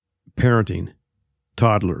Parenting,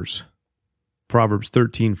 Toddlers. Proverbs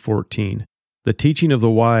 13:14. The teaching of the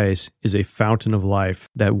wise is a fountain of life,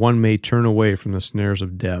 that one may turn away from the snares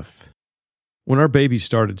of death. When our babies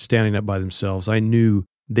started standing up by themselves, I knew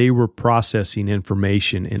they were processing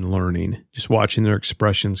information and learning. Just watching their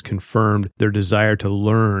expressions confirmed their desire to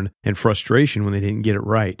learn and frustration when they didn't get it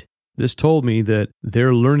right. This told me that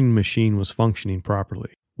their learning machine was functioning properly.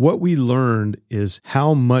 What we learned is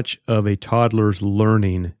how much of a toddler's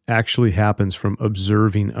learning actually happens from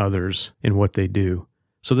observing others and what they do.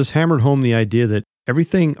 So this hammered home the idea that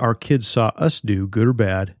everything our kids saw us do, good or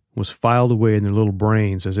bad, was filed away in their little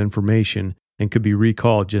brains as information and could be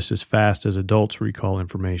recalled just as fast as adults recall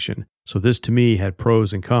information. So this to me had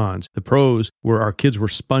pros and cons. The pros were our kids were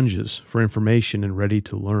sponges for information and ready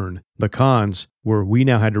to learn. The cons were we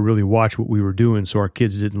now had to really watch what we were doing so our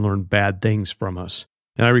kids didn't learn bad things from us.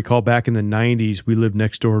 And I recall back in the 90s, we lived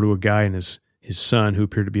next door to a guy and his son who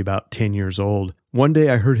appeared to be about 10 years old. One day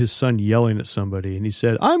I heard his son yelling at somebody and he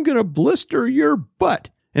said, "I'm going to blister your butt."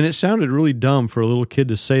 And it sounded really dumb for a little kid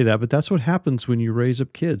to say that, but that's what happens when you raise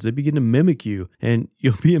up kids. They begin to mimic you, and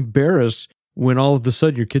you'll be embarrassed when all of a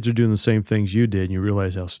sudden your kids are doing the same things you did and you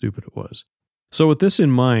realize how stupid it was. So with this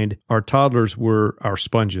in mind, our toddlers were our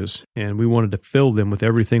sponges, and we wanted to fill them with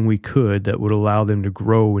everything we could that would allow them to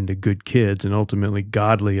grow into good kids and ultimately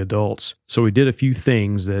godly adults. So we did a few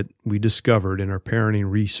things that we discovered in our parenting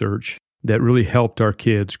research that really helped our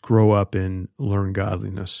kids grow up and learn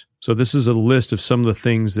godliness. So this is a list of some of the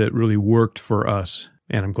things that really worked for us,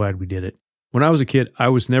 and I'm glad we did it. When I was a kid, I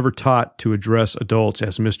was never taught to address adults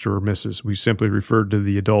as Mr. or Mrs. We simply referred to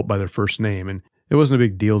the adult by their first name, and it wasn't a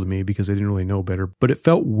big deal to me because I didn't really know better. But it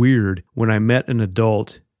felt weird when I met an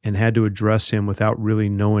adult and had to address him without really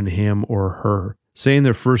knowing him or her. Saying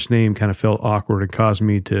their first name kind of felt awkward and caused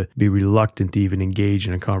me to be reluctant to even engage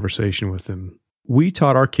in a conversation with them. We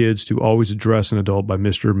taught our kids to always address an adult by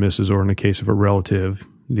Mr. or Mrs., or in the case of a relative,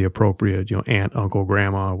 the appropriate, aunt, uncle,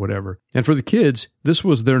 grandma, whatever. And for the kids, this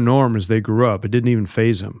was their norm as they grew up. It didn't even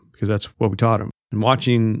faze them because that's what we taught them. And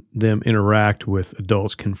watching them interact with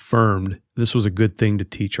adults confirmed this was a good thing to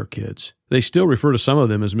teach our kids. They still refer to some of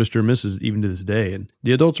them as Mr. and Mrs. even to this day. And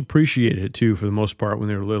the adults appreciated it too, for the most part, when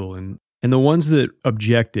they were little. And the ones that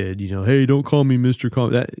objected, hey, don't call me Mr.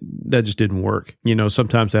 That just didn't work.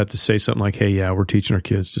 Sometimes I have to say something like, hey, yeah, we're teaching our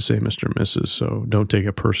kids to say Mr. and Mrs., so don't take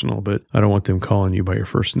it personal, but I don't want them calling you by your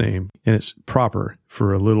first name. And it's proper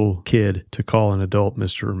for a little kid to call an adult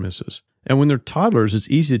Mr. or Mrs. And when they're toddlers, it's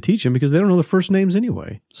easy to teach them because they don't know the first names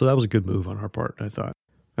anyway. So that was a good move on our part, I thought.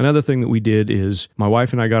 Another thing that we did is my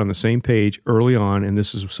wife and I got on the same page early on, and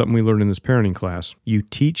this is something we learned in this parenting class. You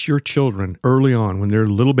teach your children early on when they're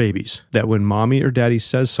little babies that when mommy or daddy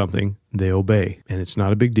says something, they obey. And it's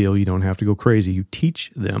not a big deal. You don't have to go crazy. You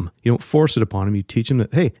teach them. You don't force it upon them. You teach them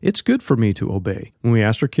that, hey, it's good for me to obey. When we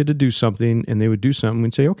asked our kid to do something and they would do something,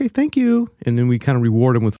 we'd say, okay, thank you. And then we kind of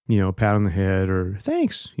reward them with, a pat on the head or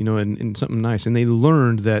thanks, and something nice. And they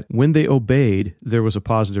learned that when they obeyed, there was a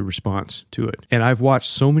positive response to it. And I've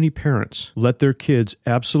watched so many parents let their kids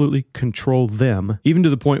absolutely control them, even to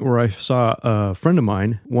the point where I saw a friend of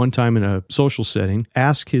mine one time in a social setting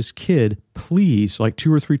ask his kid, please, like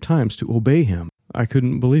 2 or 3 times to obey him. I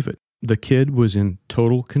couldn't believe it. The kid was in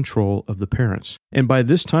total control of the parents. And by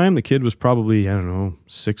this time, the kid was probably,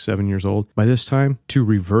 6, 7 years old. By this time, to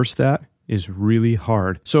reverse that is really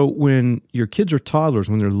hard. So when your kids are toddlers,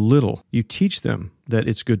 when they're little, you teach them that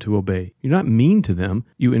it's good to obey. You're not mean to them.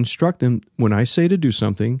 You instruct them, when I say to do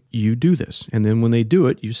something, you do this. And then when they do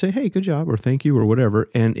it, you say, hey, good job, or thank you, or whatever.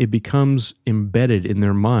 And it becomes embedded in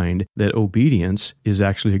their mind that obedience is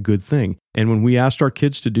actually a good thing. And when we asked our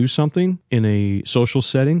kids to do something in a social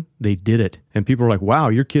setting, they did it. And people were like, wow,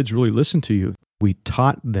 your kids really listen to you. We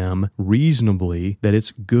taught them reasonably that it's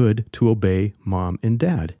good to obey mom and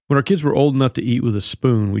dad. When our kids were old enough to eat with a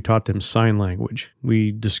spoon, we taught them sign language.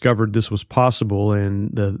 We discovered this was possible,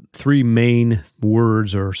 and the 3 main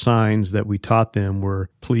words or signs that we taught them were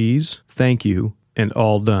please, thank you, and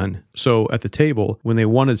all done. So at the table, when they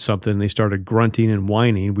wanted something, they started grunting and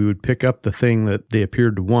whining, we would pick up the thing that they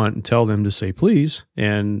appeared to want and tell them to say please,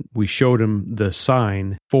 and we showed them the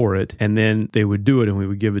sign for it, and then they would do it and we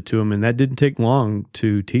would give it to them, and that didn't take long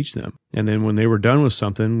to teach them. And then when they were done with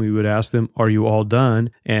something, we would ask them, are you all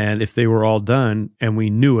done? And if they were all done, and we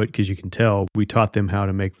knew it because you can tell, we taught them how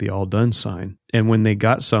to make the all done sign. And when they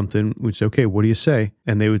got something, we'd say, okay, what do you say?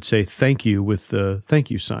 And they would say thank you with the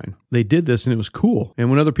thank you sign. They did this and it was cool. And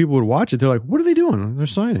when other people would watch it, they're like, what are they doing? They're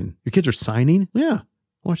signing. Your kids are signing? Yeah.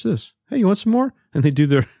 Watch this. Hey, you want some more? And they do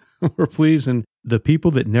their or please. And The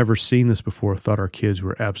people that never seen this before thought our kids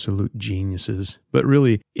were absolute geniuses. But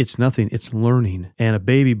really, it's nothing. It's learning. And a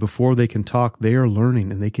baby, before they can talk, they are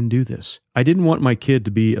learning and they can do this. I didn't want my kid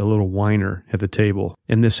to be a little whiner at the table,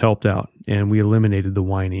 and this helped out. And we eliminated the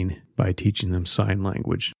whining by teaching them sign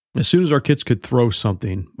language. As soon as our kids could throw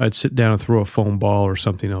something, I'd sit down and throw a foam ball or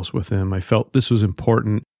something else with them. I felt this was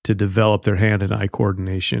important to develop their hand and eye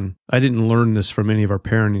coordination. I didn't learn this from any of our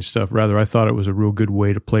parenting stuff. Rather, I thought it was a real good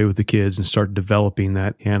way to play with the kids and start developing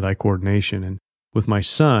that hand-eye coordination. And with my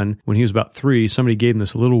son, when he was about 3, somebody gave him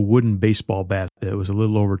this little wooden baseball bat that was a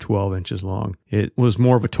little over 12 inches long. It was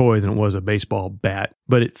more of a toy than it was a baseball bat,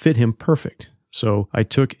 but it fit him perfect. So I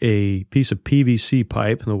took a piece of PVC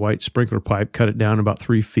pipe, the white sprinkler pipe, cut it down about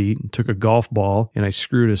 3 feet, and took a golf ball, and I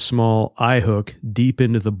screwed a small eye hook deep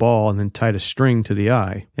into the ball and then tied a string to the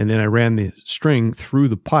eye. And then I ran the string through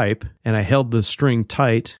the pipe, and I held the string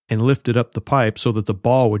tight and lifted up the pipe so that the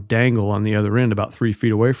ball would dangle on the other end about 3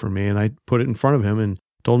 feet away from me. And I put it in front of him and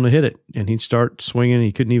told him to hit it, and he'd start swinging.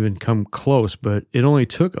 He couldn't even come close, but it only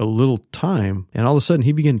took a little time, and all of a sudden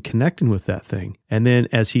he began connecting with that thing. And then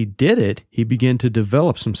as he did it, he began to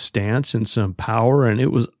develop some stance and some power, and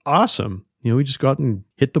it was awesome. He just got out and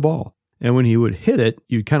hit the ball. And when he would hit it,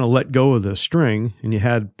 you'd kind of let go of the string, and you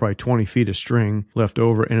had probably 20 feet of string left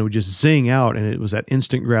over, and it would just zing out, and it was that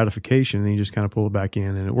instant gratification, and you just kind of pull it back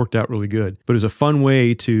in, and it worked out really good. But it was a fun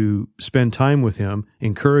way to spend time with him,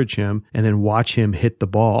 encourage him, and then watch him hit the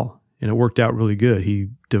ball. And it worked out really good. He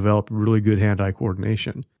developed really good hand-eye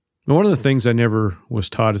coordination. And one of the things I never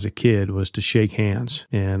was taught as a kid was to shake hands.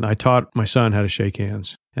 And I taught my son how to shake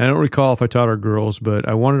hands. And I don't recall if I taught our girls, but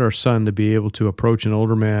I wanted our son to be able to approach an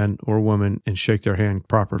older man or woman and shake their hand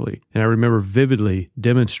properly. And I remember vividly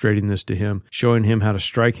demonstrating this to him, showing him how to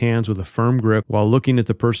strike hands with a firm grip while looking at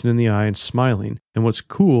the person in the eye and smiling. And what's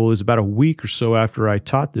cool is about a week or so after I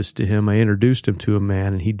taught this to him, I introduced him to a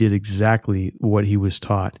man, and he did exactly what he was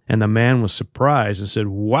taught. And the man was surprised and said,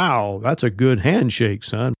 "Wow, that's a good handshake,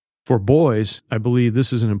 son." For boys, I believe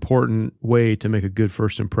this is an important way to make a good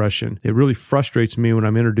first impression. It really frustrates me when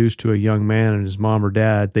I'm introduced to a young man and his mom or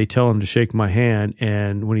dad, they tell him to shake my hand,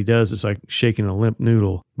 and when he does, it's like shaking a limp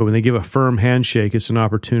noodle. But when they give a firm handshake, it's an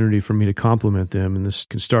opportunity for me to compliment them, and this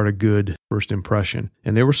can start a good first impression.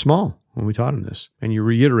 And they were small when we taught them this. And you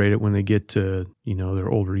reiterate it when they get to, their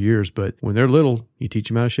older years, but when they're little, you teach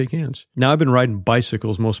them how to shake hands. Now, I've been riding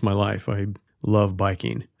bicycles most of my life. I love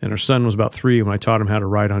biking. And our son was about 3 when I taught him how to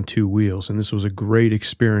ride on 2 wheels. And this was a great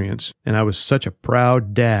experience. And I was such a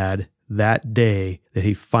proud dad that day that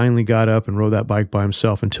he finally got up and rode that bike by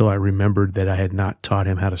himself until I remembered that I had not taught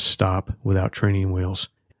him how to stop without training wheels.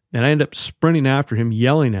 And I ended up sprinting after him,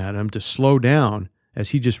 yelling at him to slow down as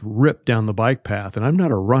he just ripped down the bike path. And I'm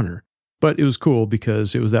not a runner, but it was cool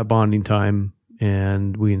because it was that bonding time.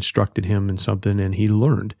 And we instructed him in something, and he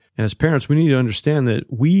learned. And as parents, we need to understand that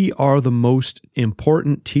we are the most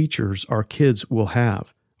important teachers our kids will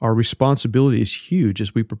have. Our responsibility is huge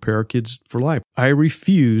as we prepare our kids for life. I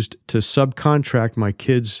refused to subcontract my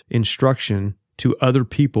kids' instruction to other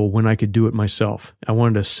people when I could do it myself. I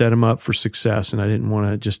wanted to set them up for success, and I didn't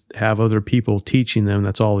want to just have other people teaching them.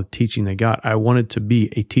 That's all the teaching they got. I wanted to be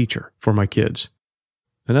a teacher for my kids.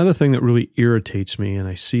 Another thing that really irritates me, and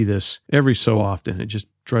I see this every so often, it just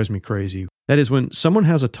drives me crazy. That is when someone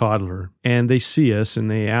has a toddler and they see us and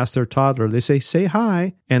they ask their toddler, they say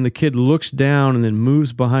hi, and the kid looks down and then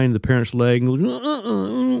moves behind the parent's leg and goes, I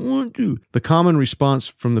don't want to. The common response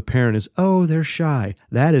from the parent is, oh, they're shy.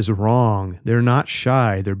 That is wrong. They're not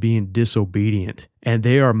shy. They're being disobedient. And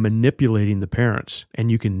they are manipulating the parents.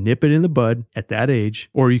 And you can nip it in the bud at that age,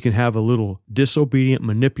 or you can have a little disobedient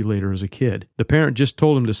manipulator as a kid. The parent just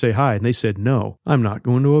told them to say hi, and they said, no, I'm not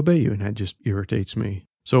going to obey you. And that just irritates me.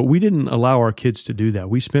 So we didn't allow our kids to do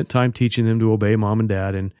that. We spent time teaching them to obey mom and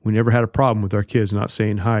dad, and we never had a problem with our kids not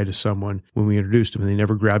saying hi to someone when we introduced them. And they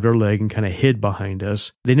never grabbed our leg and kind of hid behind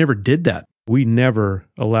us. They never did that. We never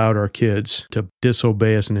allowed our kids to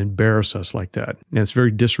disobey us and embarrass us like that. And it's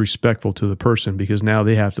very disrespectful to the person because now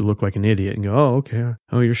they have to look like an idiot and go, oh, okay.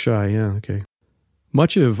 Oh, you're shy. Yeah, okay.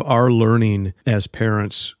 Much of our learning as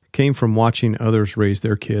parents came from watching others raise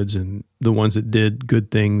their kids, and the ones that did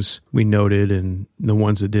good things we noted, and the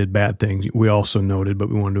ones that did bad things we also noted, but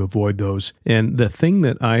we wanted to avoid those. And the thing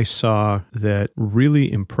that I saw that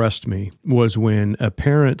really impressed me was when a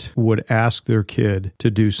parent would ask their kid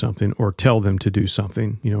to do something or tell them to do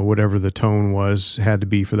something, whatever the tone was, had to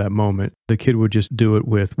be for that moment. The kid would just do it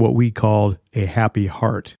with what we called a happy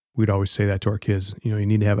heart. We'd always say that to our kids, you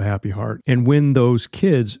need to have a happy heart. And when those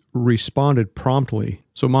kids responded promptly,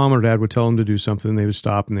 so mom or dad would tell them to do something, they would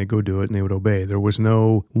stop and they'd go do it and they would obey. There was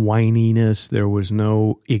no whininess. There was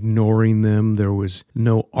no ignoring them. There was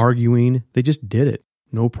no arguing. They just did it.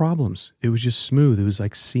 No problems. It was just smooth. It was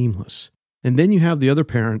like seamless. And then you have the other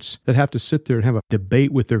parents that have to sit there and have a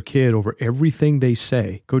debate with their kid over everything they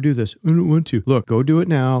say. Go do this. I don't want to. Look, go do it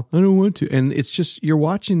now. I don't want to. And it's just, you're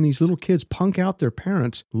watching these little kids punk out their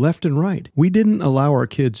parents left and right. We didn't allow our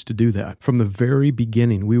kids to do that from the very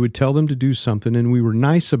beginning. We would tell them to do something and we were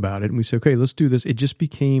nice about it. And we said, okay, let's do this. It just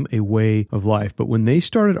became a way of life. But when they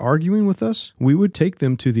started arguing with us, we would take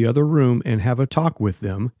them to the other room and have a talk with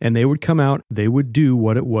them. And they would come out. They would do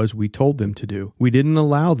what it was we told them to do. We didn't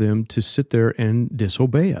allow them to sit there and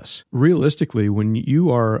disobey us. Realistically, when you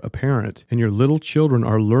are a parent and your little children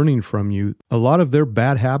are learning from you, a lot of their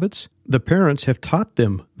bad habits, the parents have taught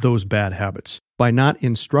them those bad habits by not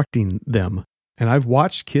instructing them. And I've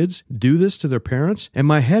watched kids do this to their parents, and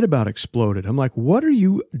my head about exploded. I'm like, what are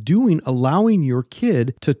you doing allowing your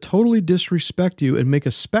kid to totally disrespect you and make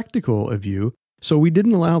a spectacle of you? So we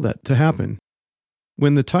didn't allow that to happen.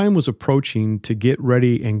 When the time was approaching to get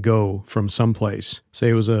ready and go from someplace, say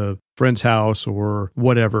it was a friend's house or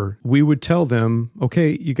whatever, we would tell them,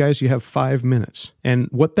 okay, you guys, you have 5 minutes. And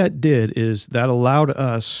what that did is that allowed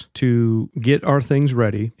us to get our things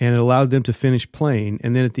ready and it allowed them to finish playing.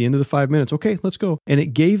 And then at the end of the 5 minutes, okay, let's go. And it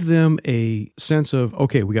gave them a sense of,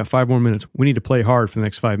 okay, we got 5 more minutes. We need to play hard for the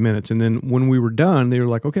next 5 minutes. And then when we were done, they were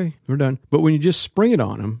like, okay, we're done. But when you just spring it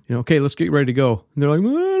on them, okay, let's get ready to go. And they're like,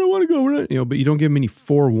 well, I don't want to go. We're not, but you don't give them any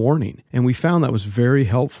forewarning. And we found that was very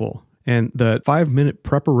helpful. And the 5-minute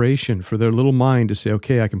preparation for their little mind to say,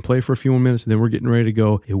 okay, I can play for a few more minutes, and then we're getting ready to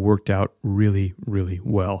go, it worked out really, really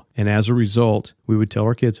well. And as a result, we would tell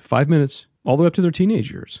our kids, 5 minutes, all the way up to their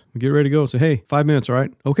teenage years. We get ready to go. Say, hey, 5 minutes, all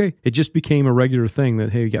right? Okay. It just became a regular thing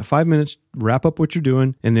that, hey, you got 5 minutes, wrap up what you're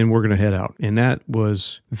doing, and then we're going to head out. And that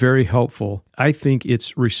was very helpful. I think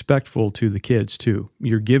it's respectful to the kids, too.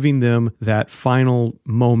 You're giving them that final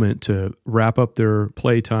moment to wrap up their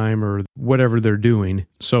playtime or whatever they're doing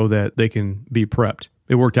so that they can be prepped.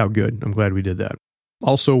 It worked out good. I'm glad we did that.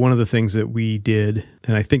 Also, one of the things that we did,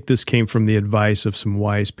 and I think this came from the advice of some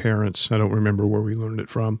wise parents. I don't remember where we learned it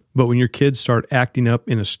from. But when your kids start acting up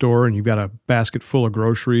in a store and you've got a basket full of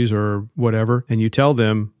groceries or whatever, and you tell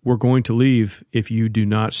them, we're going to leave if you do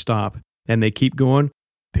not stop, and they keep going,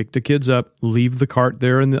 pick the kids up, leave the cart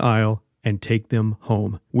there in the aisle, and take them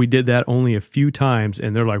home. We did that only a few times,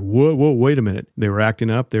 and they're like, whoa, wait a minute. They were acting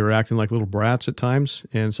up. They were acting like little brats at times,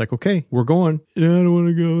 and it's like, okay, we're going. I don't want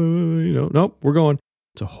to go. Nope, we're going.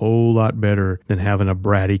 It's a whole lot better than having a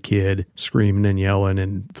bratty kid screaming and yelling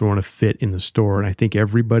and throwing a fit in the store. And I think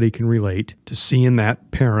everybody can relate to seeing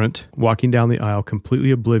that parent walking down the aisle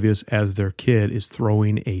completely oblivious as their kid is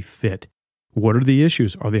throwing a fit. What are the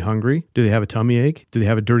issues? Are they hungry? Do they have a tummy ache? Do they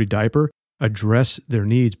have a dirty diaper? Address their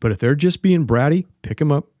needs. But if they're just being bratty, pick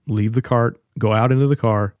them up, leave the cart, go out into the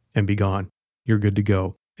car, and be gone. You're good to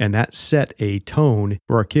go. And that set a tone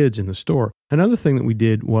for our kids in the store. Another thing that we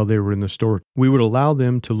did while they were in the store, we would allow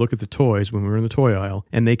them to look at the toys when we were in the toy aisle,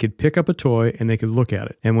 and they could pick up a toy and they could look at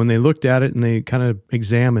it. And when they looked at it and they kind of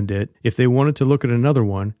examined it, if they wanted to look at another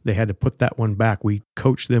one, they had to put that one back. We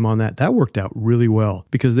coached them on that. That worked out really well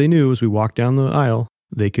because they knew as we walked down the aisle,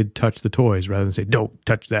 they could touch the toys rather than say, don't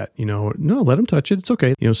touch that, no, let them touch it. It's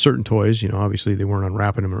okay. Certain toys, obviously they weren't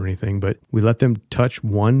unwrapping them or anything, but we let them touch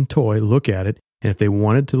one toy, look at it. And if they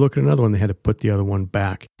wanted to look at another one, they had to put the other one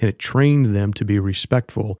back. And it trained them to be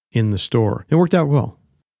respectful in the store. It worked out well.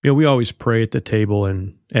 We always pray at the table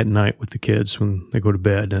and at night with the kids when they go to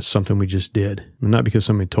bed. That's something we just did. Not because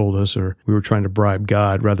somebody told us or we were trying to bribe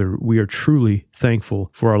God. Rather, we are truly thankful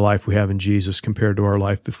for our life we have in Jesus compared to our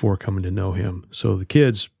life before coming to know Him. So the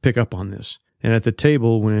kids pick up on this. And at the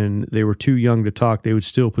table, when they were too young to talk, they would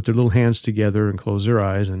still put their little hands together and close their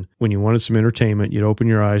eyes. And when you wanted some entertainment, you'd open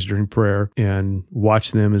your eyes during prayer and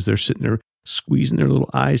watch them as they're sitting there squeezing their little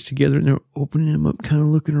eyes together and they're opening them up, kind of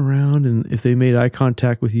looking around. And if they made eye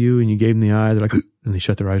contact with you and you gave them the eye, they're like, and they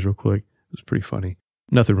shut their eyes real quick. It was pretty funny.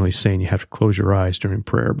 Nothing really saying you have to close your eyes during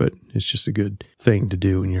prayer, but it's just a good thing to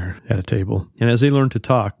do when you're at a table. And as they learned to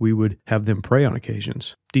talk, we would have them pray on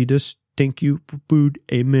occasions. Didas, thank you for food.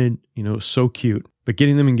 Amen. So cute. But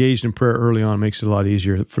getting them engaged in prayer early on makes it a lot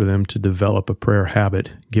easier for them to develop a prayer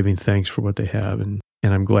habit, giving thanks for what they have. And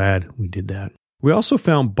I'm glad we did that. We also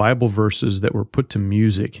found Bible verses that were put to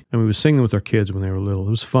music, and we would sing them with our kids when they were little. It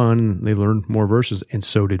was fun. They learned more verses, and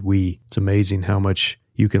so did we. It's amazing how much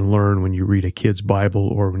you can learn when you read a kid's Bible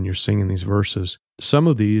or when you're singing these verses. Some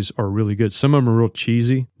of these are really good. Some of them are real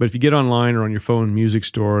cheesy, but if you get online or on your phone music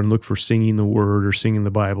store and look for singing the word or singing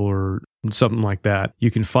the Bible or something like that,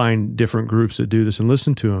 you can find different groups that do this and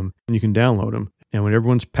listen to them, and you can download them. And when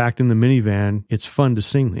everyone's packed in the minivan, it's fun to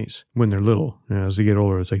sing these when they're little. As they get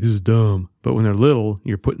older, it's like, this is dumb. But when they're little,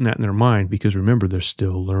 you're putting that in their mind because remember, they're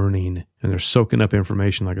still learning and they're soaking up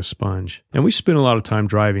information like a sponge. And we spent a lot of time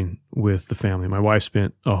driving with the family. My wife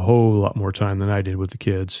spent a whole lot more time than I did with the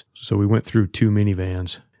kids. So we went through 2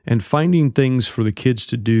 minivans. And finding things for the kids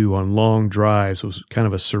to do on long drives was kind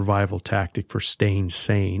of a survival tactic for staying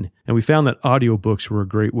sane. And we found that audiobooks were a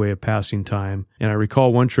great way of passing time. And I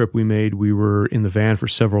recall one trip we made, we were in the van for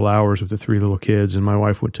several hours with the 3 little kids, and my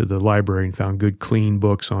wife went to the library and found good, clean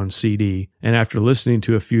books on CD. And after listening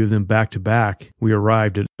to a few of them back to back, we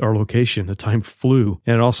arrived at our location. The time flew,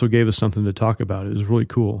 and it also gave us something to talk about. It was really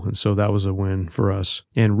cool. And so that was a win for us.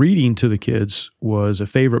 And reading to the kids was a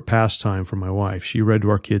favorite pastime for my wife. She read to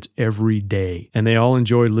our kids every day, and they all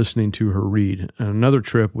enjoyed listening to her read. And another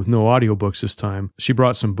trip with no audiobooks this time, she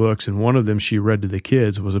brought some books, and one of them she read to the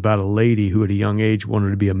kids was about a lady who at a young age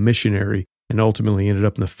wanted to be a missionary and ultimately ended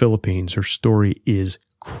up in the Philippines. Her story is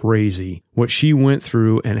crazy. What she went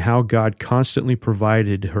through and how God constantly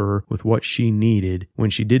provided her with what she needed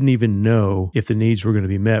when she didn't even know if the needs were going to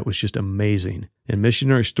be met was just amazing. And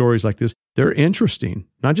missionary stories like this, they're interesting,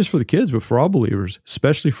 not just for the kids, but for all believers,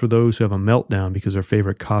 especially for those who have a meltdown because their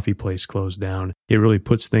favorite coffee place closed down. It really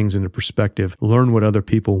puts things into perspective. Learn what other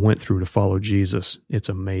people went through to follow Jesus. It's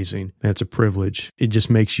amazing. And it's a privilege. It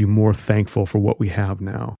just makes you more thankful for what we have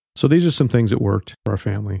now. So these are some things that worked for our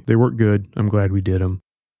family. They worked good. I'm glad we did them.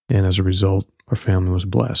 And as a result, our family was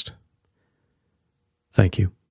blessed. Thank you.